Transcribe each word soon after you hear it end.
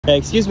Hey,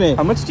 excuse me,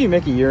 how much do you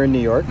make a year in New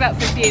York? About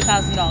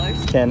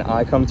 $58,000. Can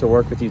I come to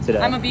work with you today?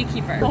 I'm a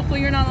beekeeper. Hopefully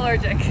you're not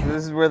allergic.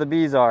 This is where the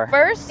bees are.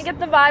 First, you get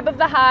the vibe of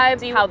the hive,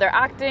 see how they're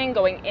acting,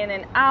 going in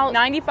and out.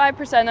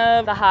 95%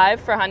 of the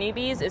hive for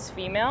honeybees is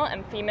female,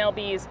 and female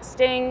bees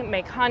sting,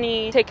 make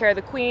honey, take care of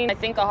the queen. I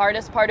think the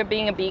hardest part of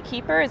being a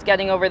beekeeper is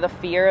getting over the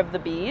fear of the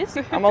bees.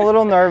 I'm a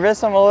little nervous,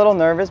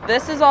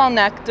 This is all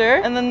nectar,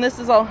 and then this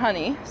is all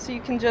honey. So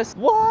you can just...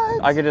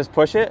 What? I could just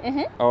push it?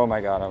 Mm-hmm. Oh my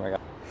God, oh my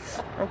God.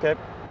 Okay.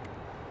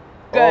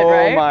 Good,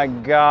 right? Oh my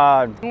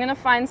God. I'm gonna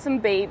find some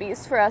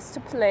babies for us to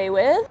play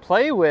with.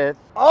 Play with?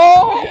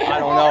 Oh! I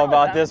don't know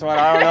about this one.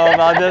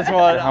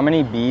 How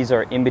many bees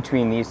are in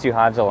between these two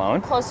hives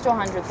alone? Close to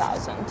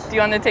 100,000. Do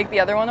you want to take the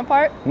other one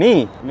apart?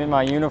 Me. I'm in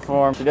my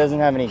uniform. She doesn't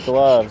have any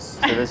gloves.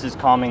 So this is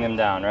calming them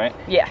down, right?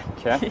 Yeah.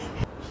 Okay.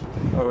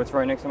 Oh, it's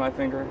right next to my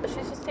finger.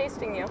 She's just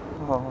tasting you.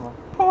 Oh.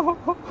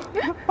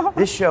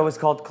 This show is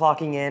called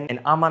Clocking In, and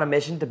I'm on a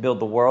mission to build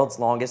the world's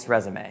longest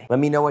resume. Let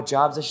me know what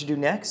jobs I should do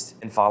next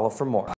and follow for more.